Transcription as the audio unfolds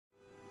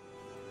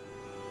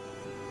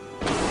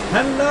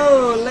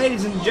Hello,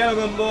 ladies and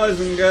gentlemen, boys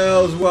and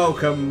girls.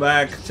 Welcome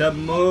back to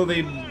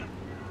Movie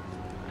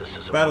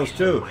Battles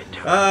 2.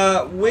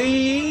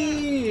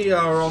 We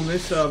are on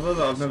this server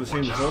that I've never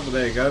seen before, but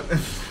there you go.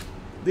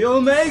 The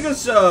Omega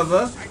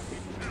server.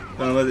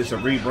 Don't know whether it's a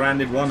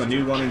rebranded one, a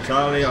new one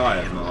entirely. I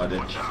have no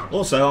idea.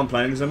 Also, I'm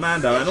playing as a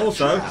Mando, and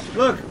also,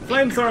 look,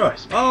 flamethrower.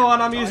 Oh,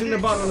 and I'm using the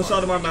button on the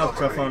side of my mouth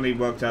because I finally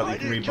worked out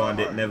that you can rebind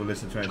it. Never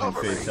listen to anything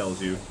Fear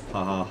tells you.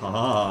 Ha ha ha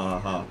ha ha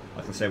ha.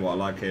 I can say what I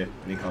like here,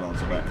 and he can't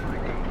answer back.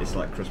 It's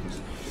like Christmas.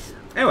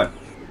 Anyway.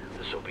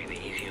 This will be the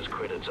easiest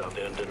credits I've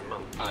earned in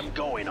months. I'm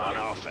going on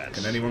offense.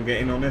 Can anyone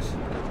get in on this?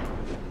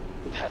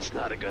 That's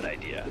not a good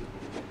idea.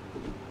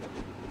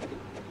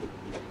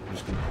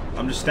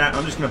 I'm just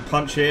gonna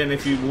punch here, and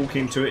if you walk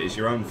into it, it's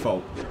your own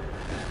fault.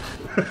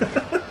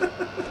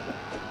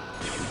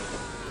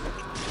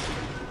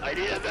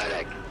 Idea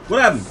medic.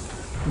 What happened?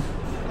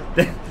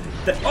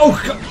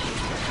 Oh God!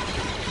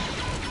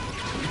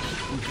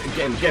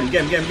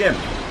 Get him!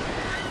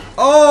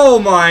 Oh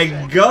my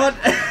God!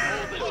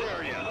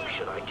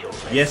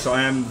 Yes,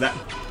 I am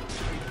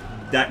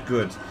that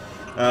good.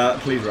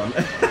 Please run.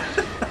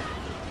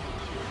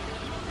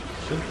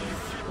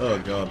 Oh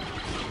God.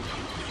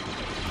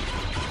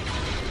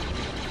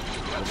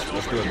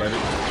 Let's do it, baby.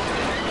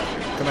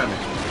 Come at me.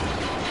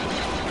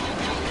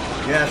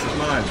 Yes, it's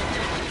mine.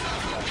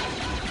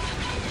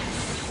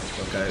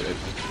 Okay.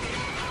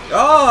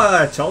 Oh,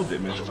 I told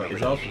him.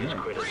 It's awesome.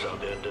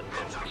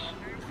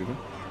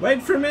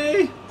 Wait for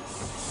me!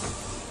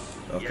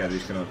 Okay,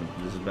 these can open.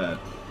 This is bad.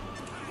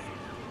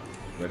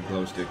 Red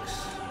glow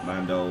sticks.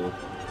 Mando.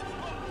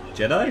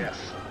 Jedi? Yes.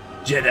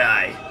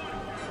 Jedi!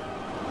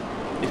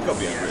 He's got to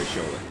be over here,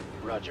 surely.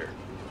 Roger.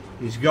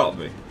 He's got to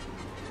be.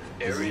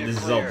 This is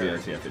clear.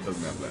 obvious, yeah, if it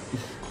doesn't have that.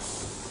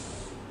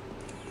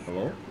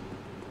 Hello?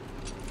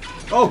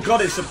 Oh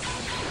God, it's a...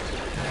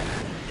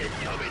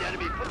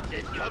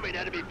 Incoming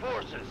enemy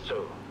forces.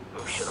 So,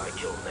 who should I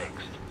kill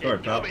next? Sorry,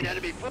 pal.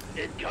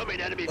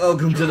 Incoming enemy.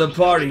 Welcome to the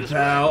party,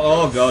 pal.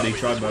 Oh God, he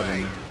tried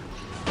murdering me.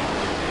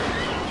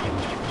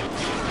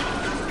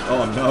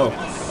 Oh no.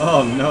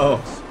 Oh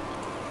no.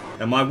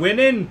 Am I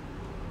winning?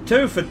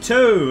 2 for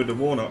 2. The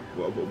warm-up.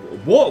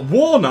 What?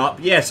 Warm-up?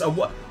 Yes.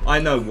 I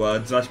know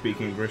words. I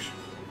speak English.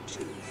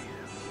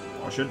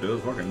 I should do.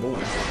 It's fucking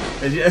boring.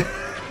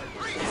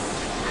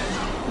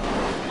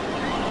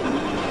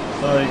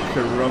 Oh,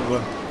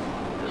 caramba.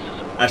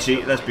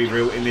 Actually, let's be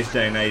real. In this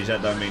day and age,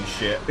 that don't mean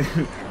shit.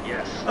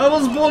 Yes. I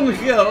was born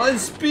here. I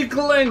speak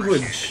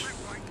language.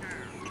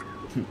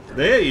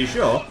 There, you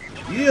sure?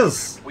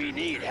 Yes. We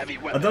need heavy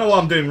I weapons. don't know why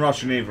I'm doing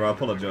Russian either. I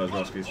apologise,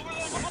 Ruskies.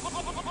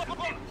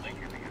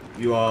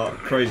 You are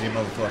crazy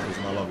motherfuckers,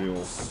 and I love you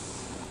all.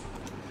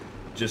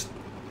 Just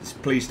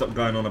please stop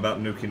going on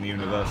about nuking the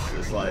universe.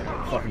 It's like,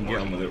 fucking get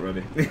on with it,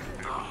 already.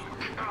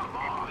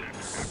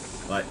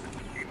 Like,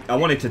 I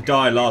wanted to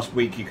die last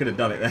week. You could have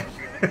done it then.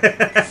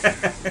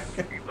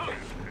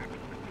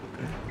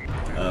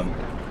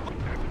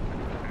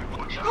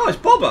 Oh, it's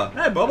Bobber.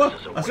 Hey, Bobber.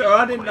 I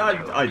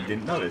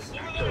didn't notice.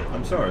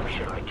 I'm sorry.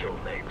 Should I kill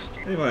next?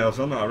 Anyone else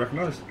on that I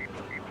recognise?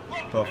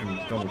 Apart from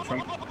Donald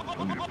Trump.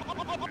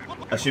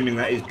 Assuming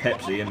that is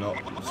Pepsi and not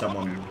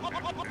someone...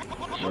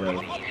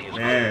 whatever.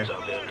 Yeah.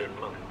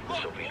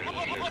 This will be the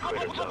easiest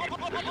credits up.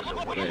 This is a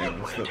waste There you of go.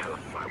 my time.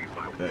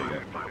 There you go.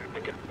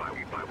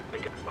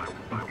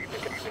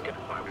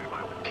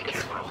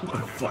 What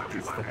the fuck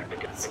is that?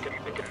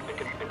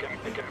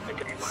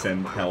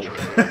 Send help.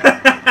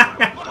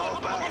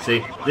 See,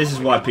 this is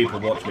why people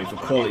watch me, for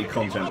quality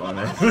content like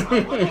this.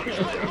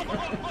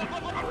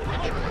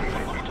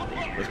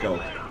 Let's go.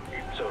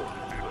 So,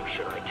 who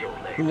should I kill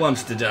next? Who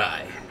wants to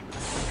die?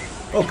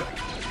 Oh God.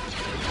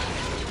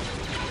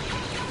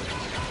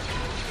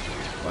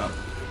 Wow.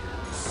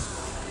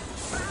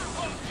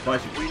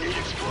 Spicy. We need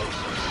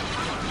explosives.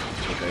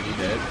 Okay, he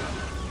dead.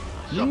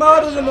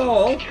 Murder them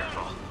all!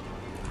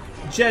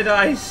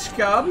 Jedi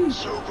scum!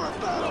 Super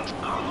battle.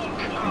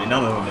 I mean,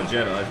 none of them are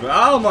Jedi, but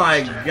oh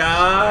my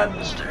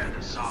God! Stand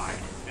aside.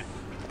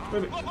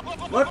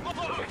 What?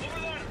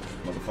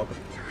 Motherfucker.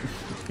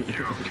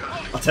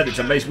 I'll tell you, it's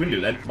a Mace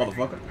Windu then,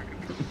 motherfucker.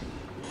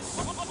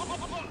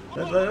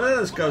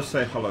 Let's go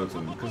say hello to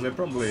them, because they're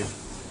probably...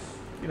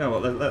 You know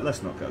what,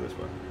 let's not go this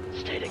way.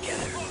 Stay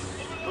together.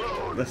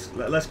 Let's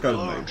go to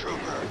Clone them.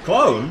 trooper.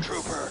 Clone?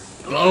 Trooper.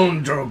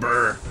 Clone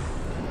trooper!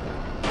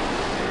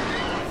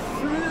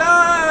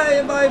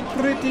 Fly, my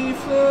pretty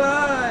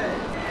fly!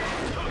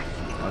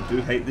 I do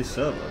hate this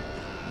server.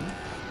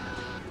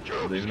 I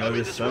don't even know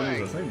this server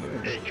is a thing, but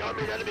yeah.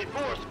 Incoming enemy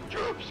force.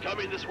 Troops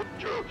coming this way.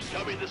 Troops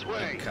coming this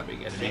way.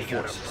 Incoming enemy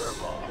forces.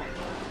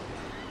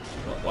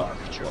 What?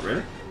 What,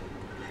 really?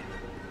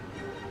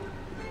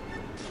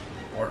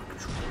 Orc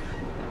trooper.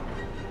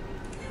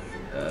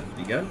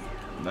 You go?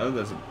 No,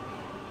 there's a...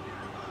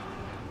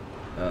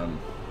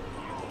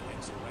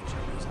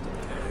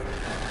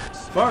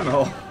 Fire in the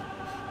hole.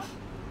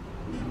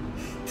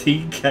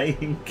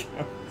 TK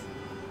encounter.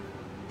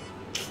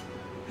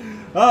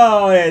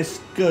 Oh, it's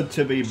good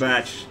to be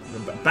back.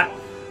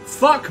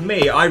 fuck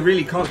me, I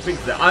really can't speak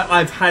to that.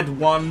 I've had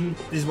one...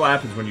 This is what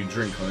happens when you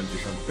drink on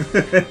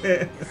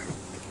Empty.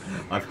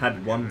 I've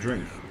had one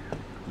drink.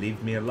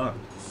 Leave me alone.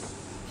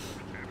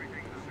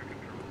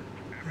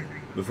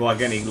 Before I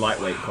get any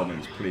lightweight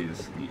comments,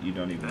 please. You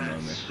don't even know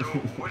me.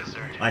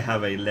 I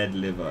have a lead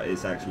liver.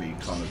 It's actually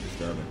kind of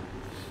disturbing.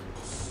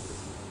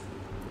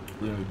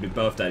 It was my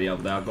birthday the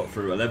other day. I got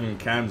through 11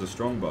 cans of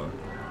Strongbow.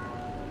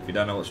 If you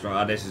don't know what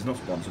Strongbow... this is not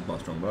sponsored by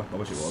Strongbow. I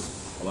wish it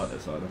was. I like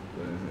that cider.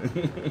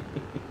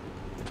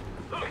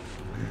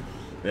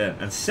 Yeah,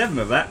 and 7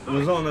 of that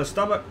was on the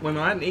stomach when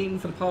I hadn't eaten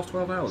for the past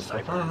 12 hours. So,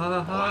 ha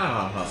ha ha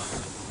ha.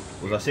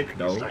 Was I sick?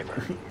 No.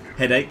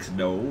 Headaches?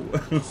 No.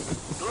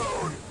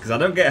 Because I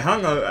don't get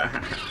hungover.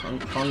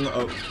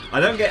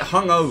 I don't get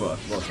hungover.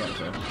 What's that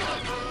saying?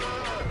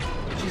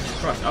 Jesus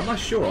Christ, am I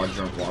sure I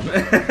drank one?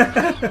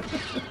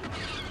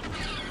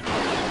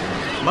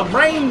 My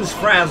brain's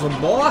frazzled,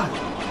 boy.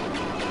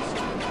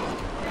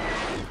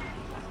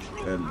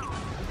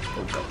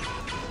 Oh god.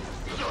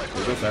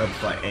 We've also had to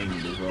fight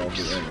aimed as well, but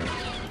anyway.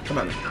 Come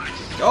on.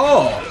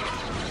 Oh!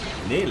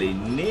 Nearly,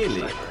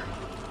 nearly.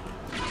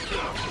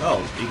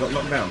 Oh, he got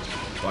knocked down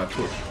by a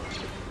push.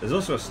 There's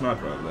also a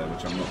sniper over there,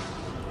 which I'm not.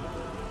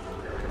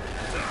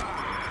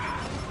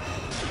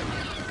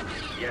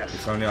 Yes.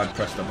 If only I'd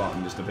pressed the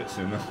button just a bit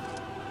sooner.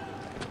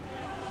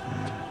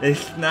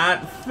 It's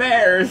not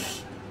fair.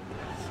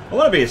 I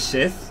want to be a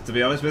Sith, to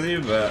be honest with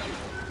you, but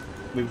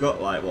we've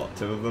got like what,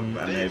 2 of them,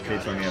 and they appear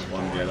to only have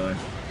 1 Jedi.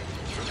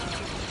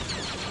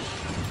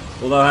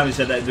 Although having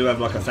said that, they do have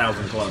like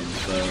 1,000 clones,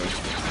 so.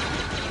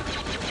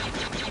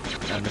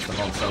 And Mr.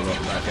 Han Solo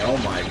back here. Oh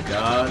my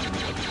god.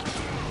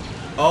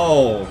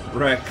 Oh,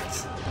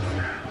 wrecked.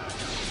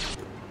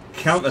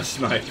 Counter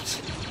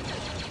sniped.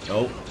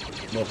 Oh,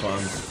 more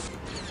clones.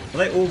 Are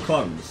they all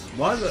clones?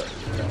 Why is it?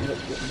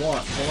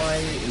 Why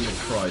in the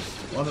Christ?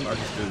 Why don't I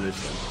just do this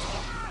then?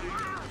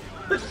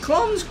 But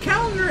clones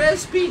counter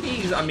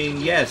SPDs! I mean,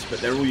 yes, but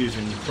they're all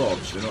using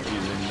prods. They're not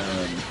using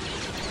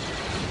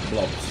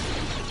blobs.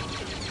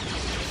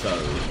 So,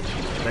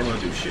 they want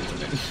to do shit to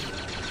me.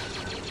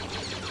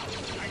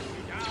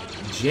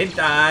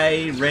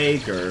 Jedi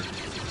Rager.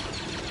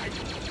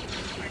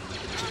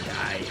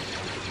 Jedi.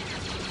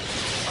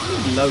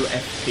 Low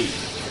FP.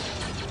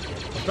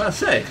 I was about to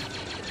say.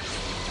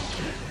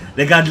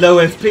 They got low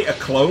FP. A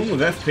clone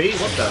with FP?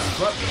 What the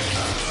fuck?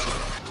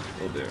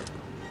 Oh dear.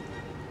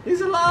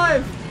 He's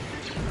alive!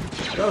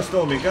 Go,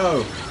 Stormy,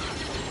 go!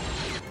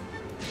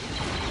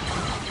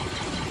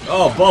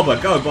 Oh, Bobber,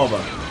 go,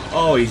 Bobber!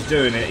 Oh, he's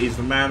doing it. He's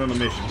the man on a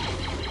mission.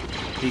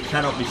 He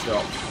cannot be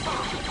stopped.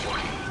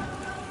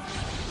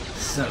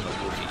 Son of a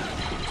Wookiee.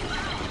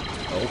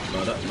 Oh,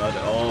 murder,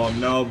 murder. Oh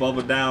no,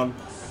 Bobber down.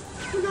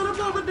 We got a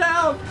Bobber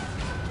down!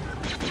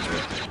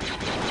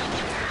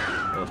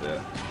 Oh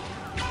dear.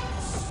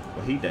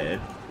 Well, he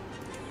dead.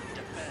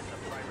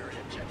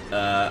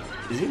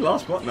 Is he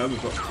last spot? No,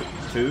 we've got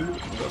 2.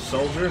 We've got a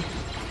soldier.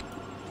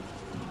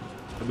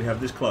 And we have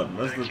this clone.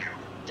 Where's the...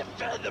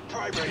 Defend the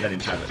primary. Let him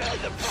have it.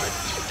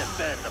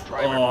 Defend the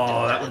primary.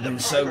 Oh, that would have been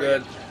so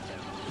good.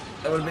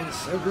 That would have been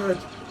so good.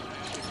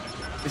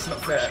 It's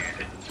not fair.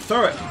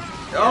 Throw it.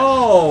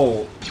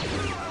 Oh!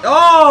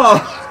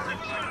 Oh!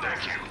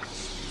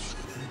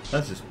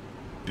 That's just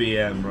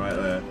BM right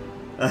there.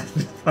 That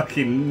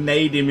fucking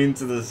nade him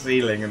into the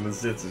ceiling and the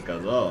Sith just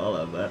goes, oh, I'll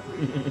have that.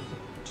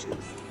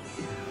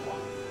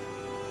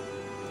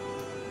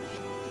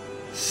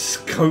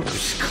 Scope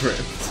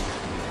script.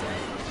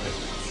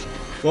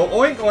 Well,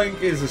 Oink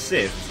Oink is a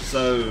Sith,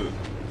 so...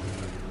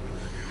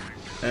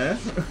 Eh?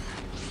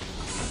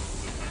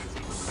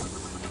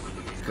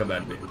 Come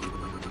at me.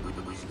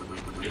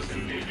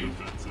 Disengaging.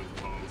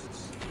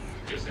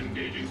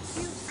 Disengaging.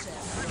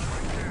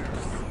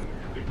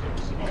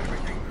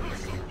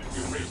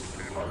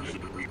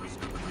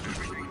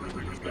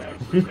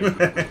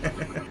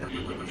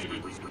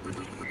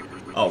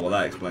 Oh, well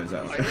that explains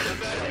that.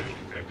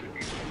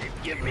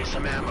 Give me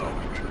some ammo.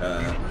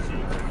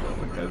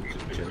 Go to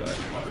Jedi.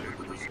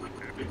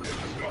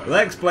 Well,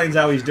 that explains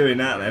how he's doing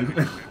that then.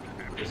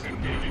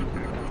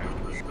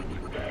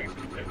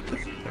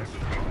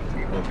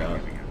 Oh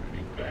god.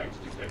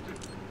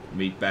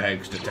 Meat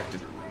bags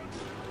detected.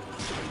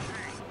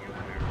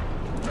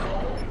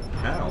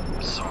 Ow.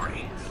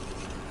 Sorry.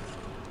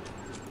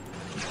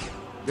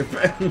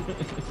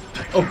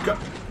 Oh god.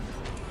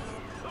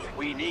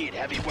 We need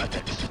heavy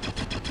weapons.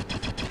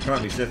 Come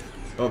on, you Sith.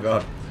 Oh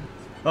god.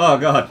 Oh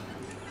god.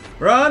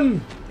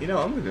 Run! You know,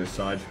 I'm gonna go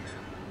side.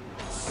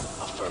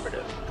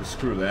 Affirmative. Just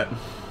screw that.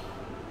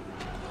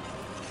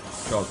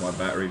 Charge my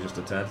battery just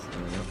a tad.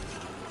 There we go.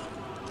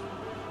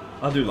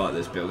 I do like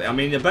this build. I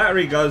mean, the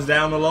battery goes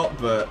down a lot,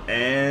 but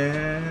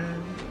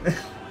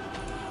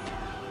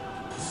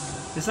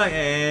it's like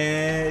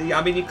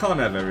I mean, you can't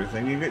have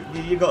everything.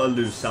 You got to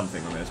lose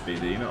something on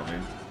SPD. You know what I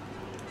mean?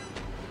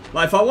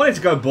 Like, if I wanted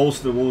to go balls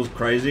to the walls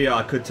crazy,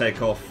 I could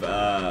take off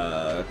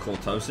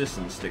Cortosis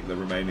and stick the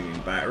remaining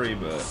in battery,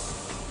 but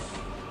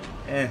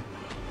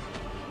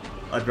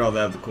I'd rather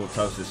have the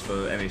Cortosis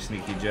for any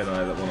sneaky Jedi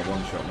that want to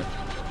one-shot me.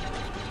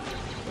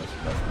 That's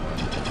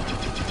fine.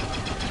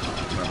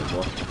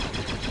 boy.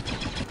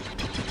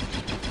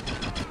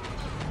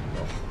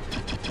 Oh.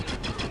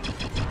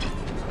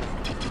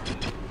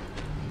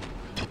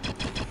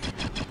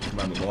 Come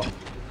on, my boy.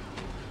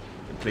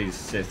 Please,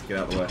 Sith, get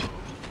out of the way.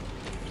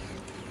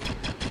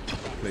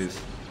 Please.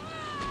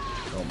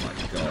 Oh my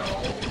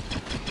god.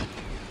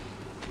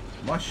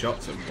 My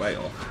shots are way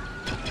off.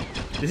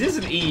 This is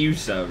an EU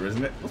server,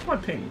 isn't it? What's my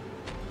ping?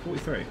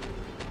 43.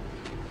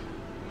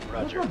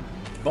 Roger. Why are my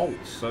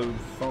bolts so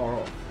far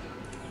off?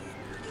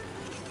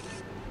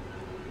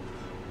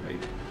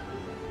 Wait.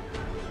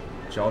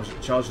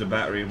 Charge the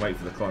battery and wait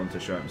for the clone to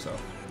show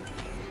himself.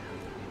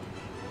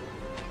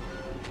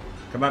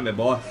 Come at me,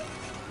 boy.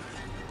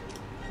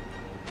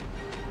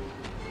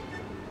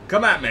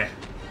 Come at me!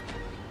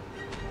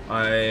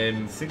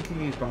 I'm thinking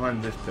he's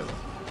behind this pillar.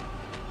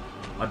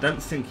 I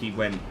don't think he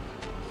went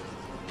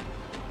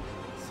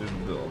through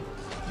the door.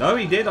 No,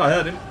 he did. I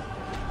heard him.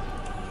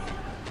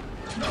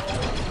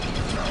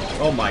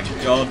 Oh my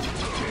god.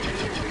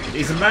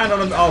 He's a man on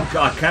a... Oh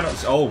god, I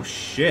cannot... Oh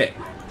shit.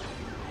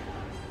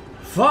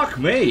 Fuck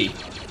me.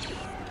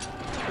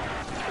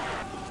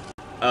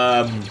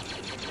 I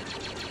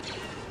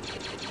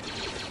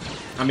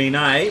mean,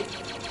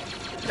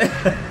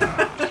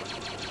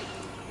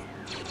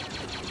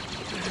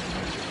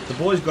 The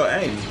boy's got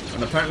aim,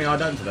 and apparently I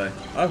don't today.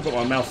 I've got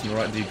my mouse in the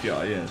right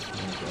DPI, yes.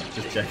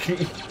 Just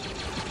checking.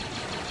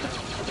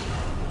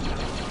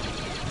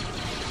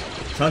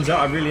 Turns out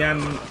I really am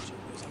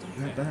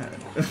not bad.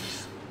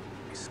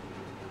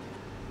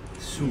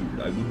 Soon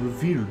I will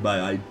reveal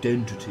my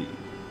identity.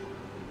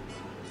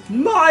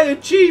 My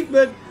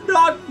achievement,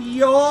 not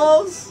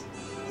yours!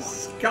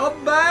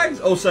 Scumbags!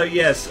 Also,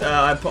 yes,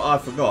 I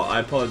forgot. I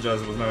apologise,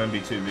 there was no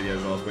MB2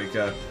 videos last week.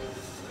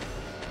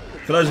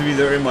 For those of you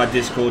that are in my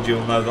Discord,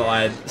 you'll know that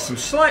I had some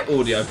slight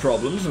audio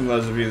problems, and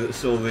those of you that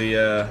saw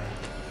the,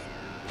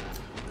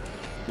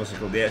 what's it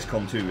called, the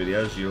XCOM 2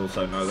 videos, you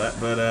also know that.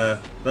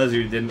 But those of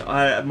you who didn't,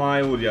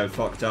 my audio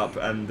fucked up,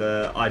 and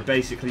I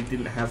basically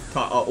didn't have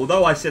time.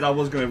 Although I said I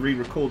was going to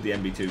re-record the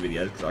MB2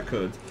 videos, because I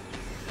could,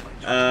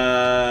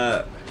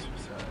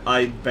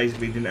 I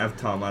basically didn't have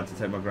time. I had to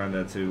take my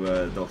granddad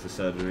to doctor's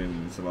surgery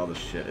and some other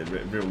shit.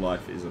 Real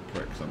life is a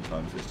prick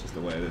sometimes, it's just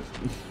the way it is.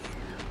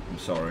 I'm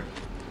sorry.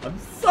 I'm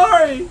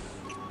sorry!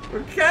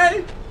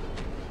 Okay?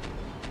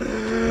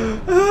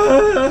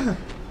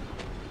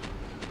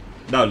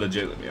 No,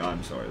 legitimately,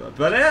 I'm sorry though.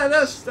 But yeah,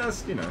 that's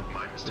you know,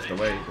 just the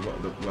way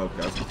the world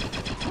goes.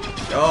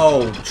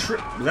 Oh,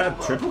 was that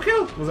a triple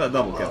kill? Was that a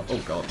double kill? Oh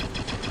god.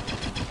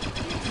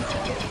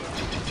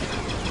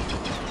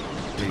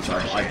 Please,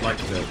 I'd like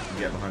to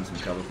get behind some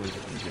cover, please.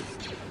 Thank you.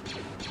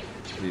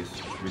 Please,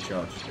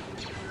 recharge.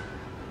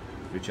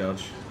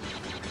 Recharge.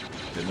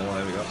 A bit more,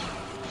 there we go.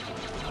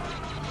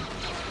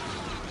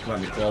 Come on,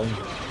 me clone.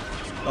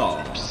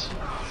 Oh.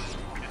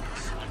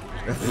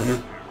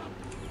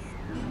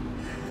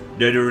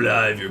 Dead or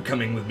alive, you're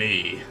coming with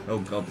me. Oh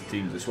god, the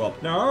teams are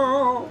swapped.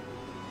 No!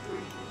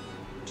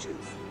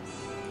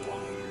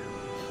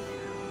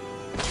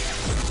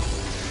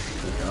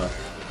 Oh god.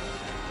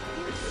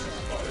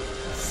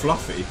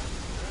 Fluffy?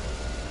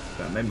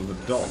 That name of a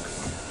dog.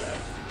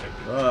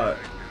 Right.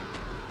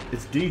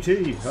 It's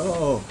DT.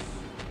 Hello.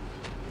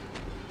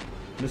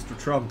 Mr.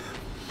 Trump.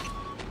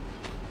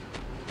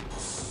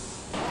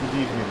 Good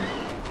evening.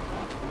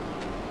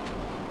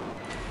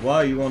 Why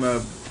are you on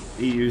a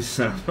EU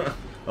server?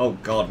 Oh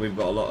god, we've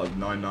got a lot of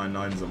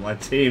 999s on my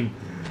team.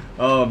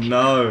 Oh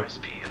no.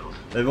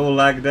 They've all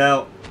lagged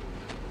out.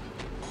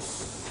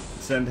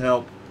 Send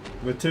help.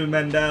 We're 2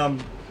 men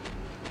down.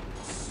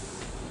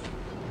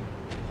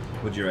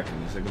 What do you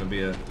reckon? Is there going to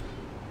be a...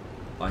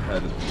 I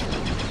heard it.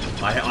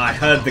 I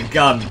heard the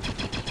gun.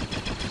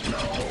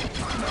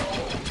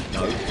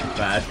 No.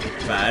 Bad.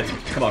 Bad.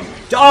 Come on.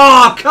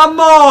 Oh, come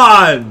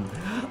on!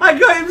 I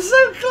got him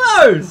so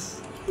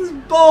close! This is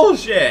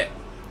bullshit!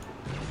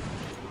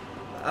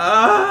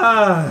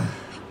 I'd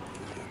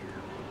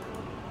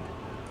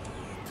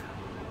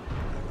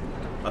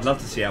love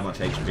to see how much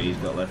HP he's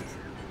got left.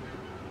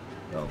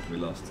 Oh, we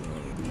lost.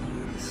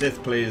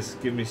 Sith, please.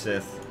 Give me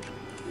Sith.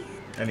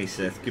 Any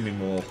Sith. Give me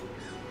more.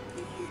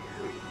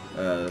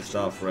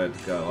 Star for red.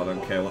 Go. I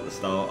don't care what the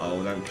star... I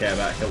don't care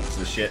about hilts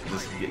and shit.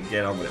 Just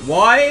get on with it.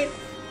 Why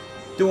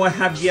do I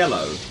have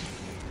yellow?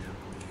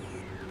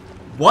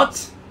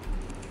 What?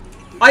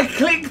 I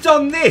clicked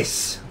on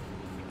this!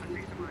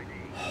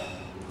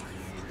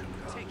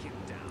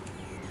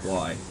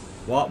 Why?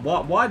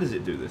 Why does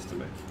it do this to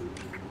me?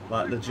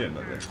 Like,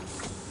 legitimately.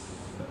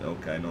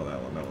 Okay, not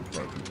that one. That one's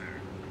broken.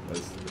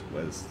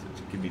 Where's...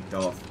 Give me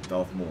Darth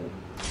Maul.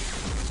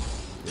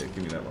 Yeah,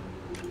 give me that one.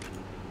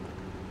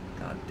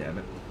 God damn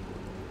it.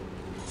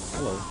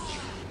 Hello.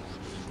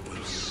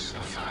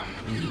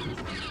 You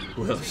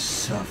will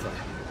suffer.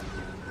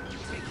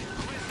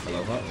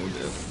 Hello, huh? Oh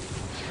dear.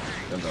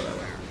 Don't go that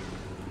way.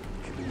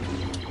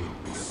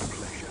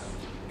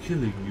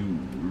 Killing you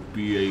will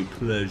be a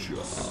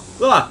pleasure.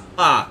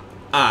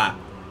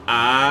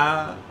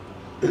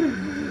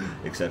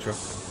 Etc.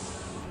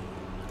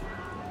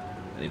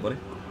 Anybody?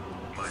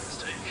 My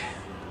mistake.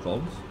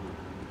 Clones?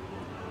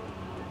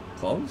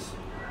 Clones?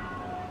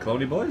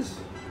 Cloney boys?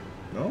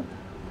 No?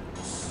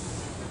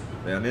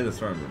 They are near the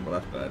throne room, but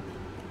that's bad.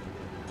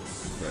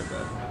 That's very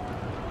bad.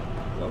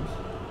 Clones?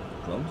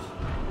 Clones?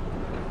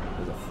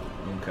 There's a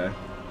okay.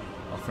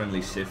 Our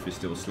friendly Sith is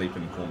still asleep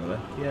in the corner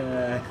there.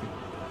 Yeah.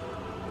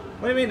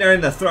 What do you mean they're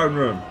in the throne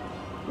room?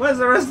 Where's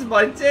the rest of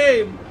my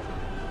team?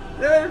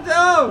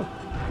 No!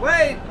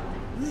 Wait!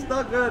 This is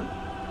not good.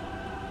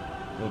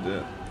 We'll do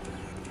it.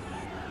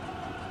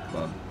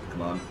 Come on.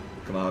 Come on.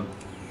 Come on.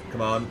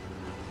 Come on.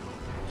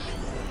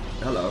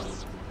 Hello.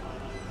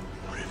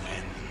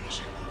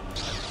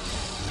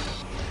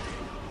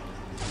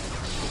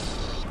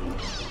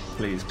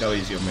 Please, go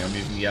easy on me. I'm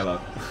using yellow.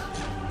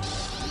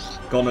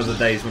 Gone are the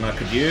days when I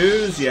could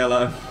use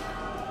yellow.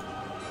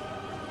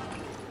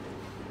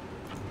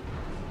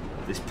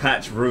 This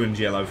patch ruined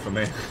yellow for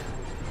me.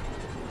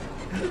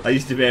 I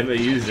used to be able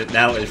to use it.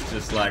 Now it's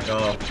just like,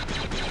 oh,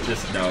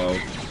 just no.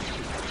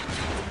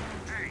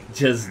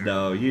 Just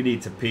no. You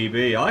need to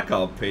PB. I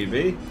can't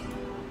PB.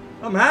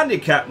 I'm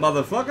handicapped,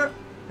 motherfucker.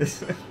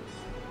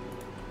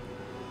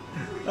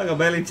 I can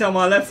barely tell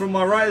my left from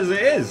my right as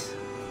it is.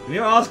 And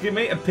you're asking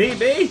me to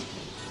PB?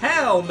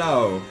 Hell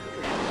no.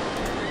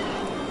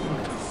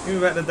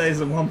 Even back the days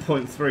of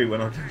 1.3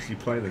 when I could actually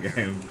play the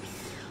game.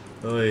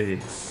 Oy.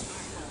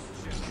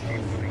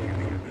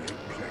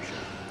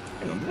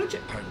 Hang on, did I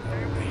check?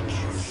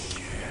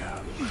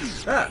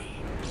 Ah.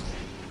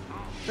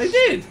 They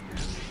did!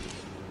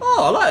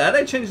 Oh, I like that.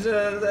 They changed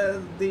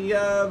the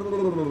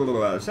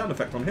sound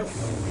effect on hill.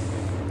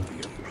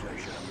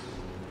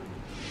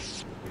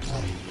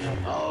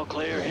 All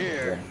clear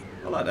here.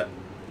 I like that.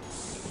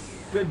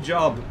 Good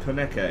job,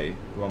 Paneke,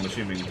 who I'm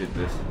assuming did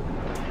this.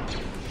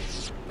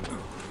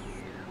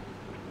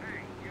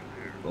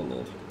 Oh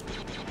lord.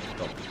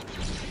 Stop.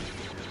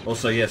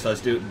 Also, yes, I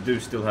do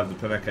still have the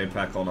Paneke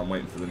pack on. I'm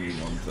waiting for the new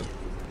one to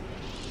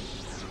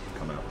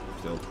come out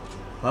still.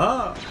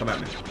 Ah! Come at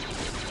me.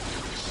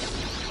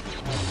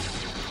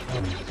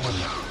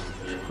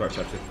 Sorry,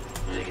 Pepsi.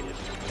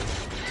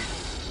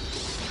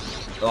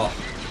 Oh.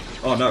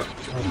 Oh, no.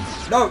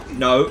 No!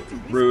 No!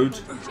 Rude.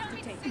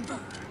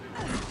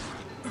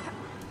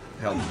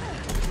 Help.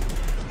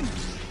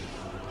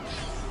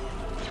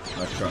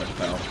 Nice try,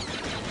 pal.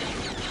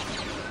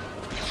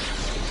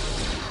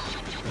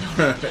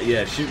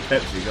 Yeah, shoot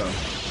Pepsi, go on.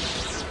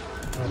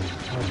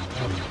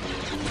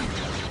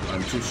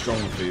 I'm too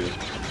strong for you.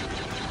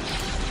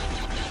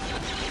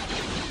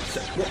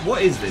 So,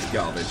 what is this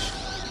garbage?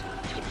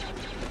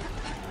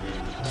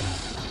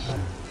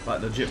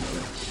 Like,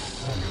 legitimately.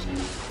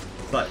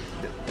 It's like...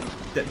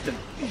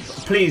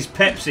 please,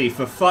 Pepsi,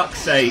 for fuck's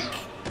sake.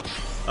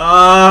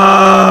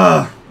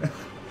 Ah!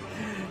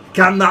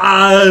 Come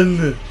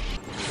on!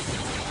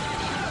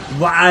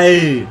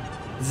 Why?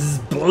 This is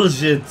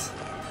bullshit.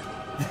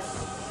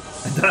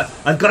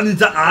 I've gone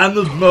into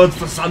Arnold mode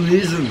for some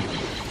reason.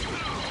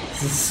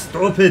 This is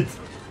stupid.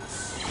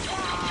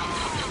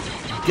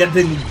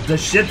 Getting the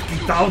shit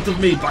kicked out of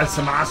me by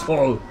some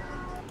asshole.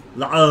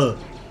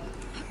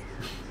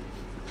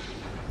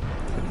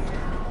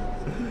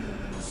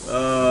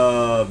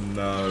 Oh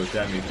no,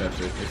 damn you,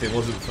 Pepsi. If it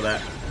wasn't for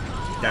that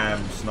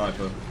damn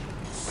sniper,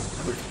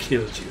 I would have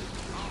killed you.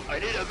 I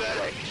need a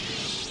medic.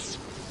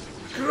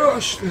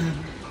 Crush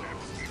them.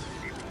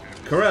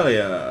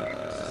 Corellia.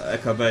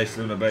 Echo base,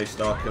 Luna base,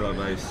 Starkiller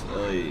base.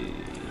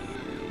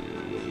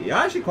 Yeah,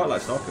 I actually quite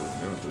like Starkiller, to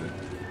be honest with you.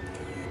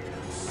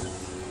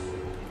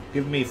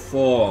 Give me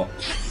 4.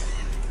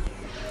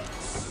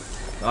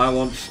 I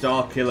want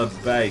Starkiller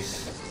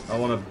base. I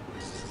want to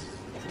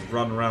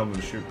run around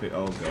and shoot people.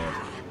 Oh god.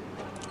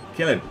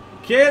 Kill him.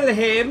 Kill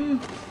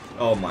him!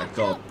 Oh my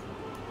god.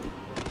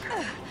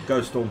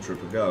 Go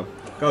Stormtrooper, go.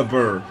 Go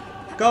Burr.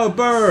 Go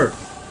Burr!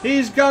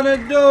 He's gonna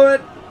do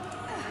it!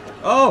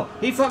 Oh,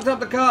 he fucked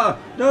up the car.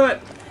 Do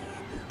it!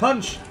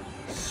 Punch!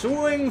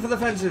 Swing for the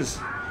fences!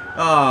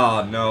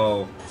 Ah, oh,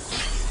 no.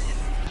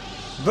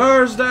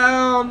 Burr's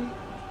down!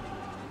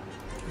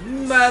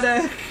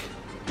 Medic!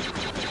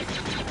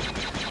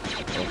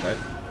 Okay.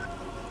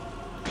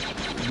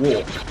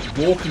 Walk.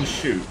 Walk and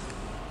shoot.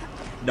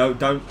 No,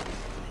 don't.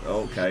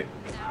 Okay.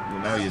 Well,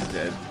 now you're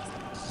dead.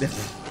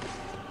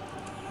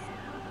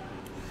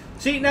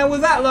 See, now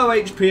with that low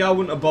HP, I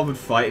wouldn't have bothered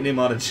fighting him.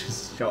 I'd have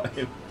just shot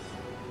him.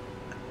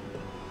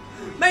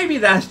 Maybe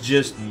that's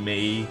just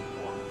me.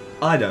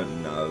 I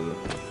don't know.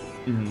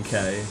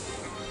 Okay.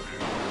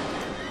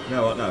 You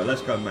know what? No,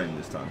 let's go main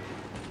this time.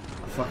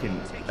 I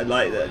fucking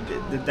like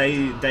the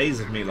days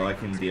of me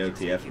liking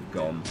DOTF have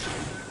gone.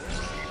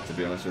 To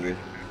be honest with you,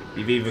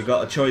 you've either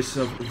got a choice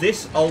of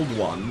this old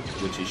one,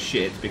 which is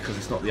shit because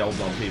it's not the old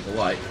one people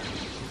like,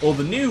 or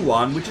the new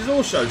one, which is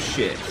also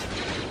shit.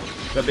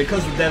 But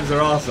because the devs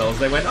are arseholes,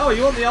 they went, "Oh,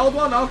 you want the old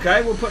one?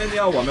 Okay, we'll put in the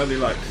old one." Nobody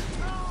likes.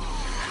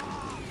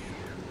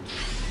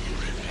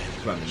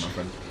 Come at me, my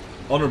friend.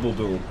 Honourable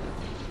duel.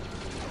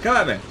 Come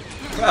at me.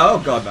 Oh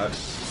god, no.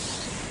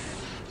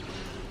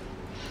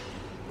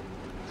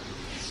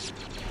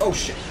 Oh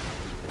shit.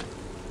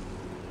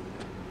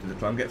 Did the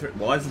clown get through?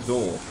 Why is the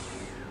door?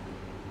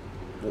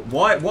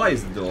 Why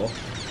is the door?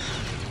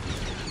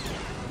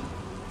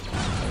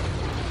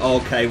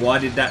 Okay, why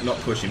did that not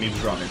push him? He was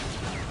running.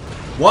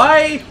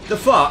 Why the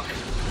fuck?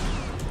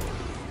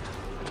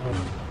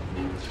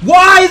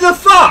 Why the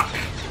fuck?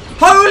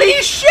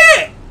 Holy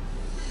shit!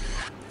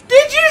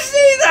 Did you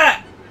see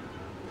that?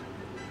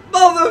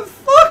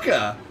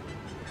 Motherfucker!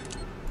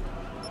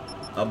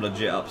 I'm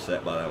legit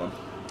upset by that one.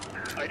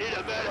 I need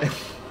a medic.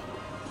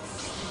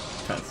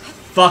 That's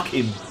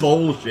fucking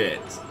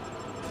bullshit.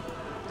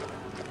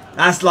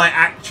 That's like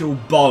actual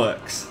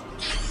bollocks.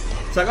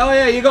 It's like, oh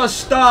yeah, you got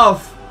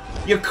staff.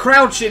 You're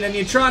crouching and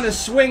you're trying to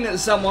swing at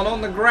someone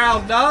on the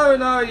ground.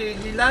 No,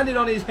 you landed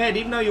on his head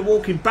even though you're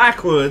walking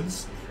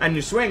backwards and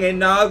you're swinging.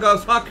 No, go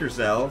fuck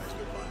yourself.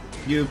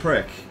 You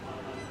prick.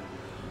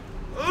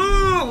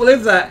 Ooh, well,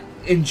 if that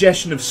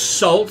ingestion of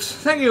salt.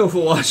 Thank you all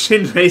for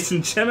watching, ladies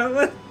and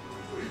gentlemen.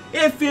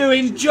 If you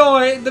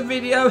enjoyed the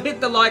video, hit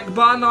the like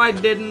button. I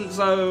didn't,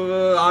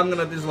 so I'm going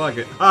to dislike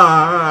it.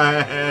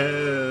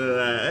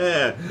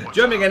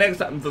 Join me again next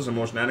time for some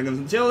more shenanigans.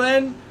 Until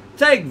then,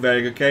 take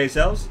very good care of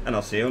yourselves, and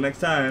I'll see you all next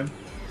time.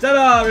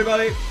 Ta-da,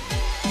 everybody!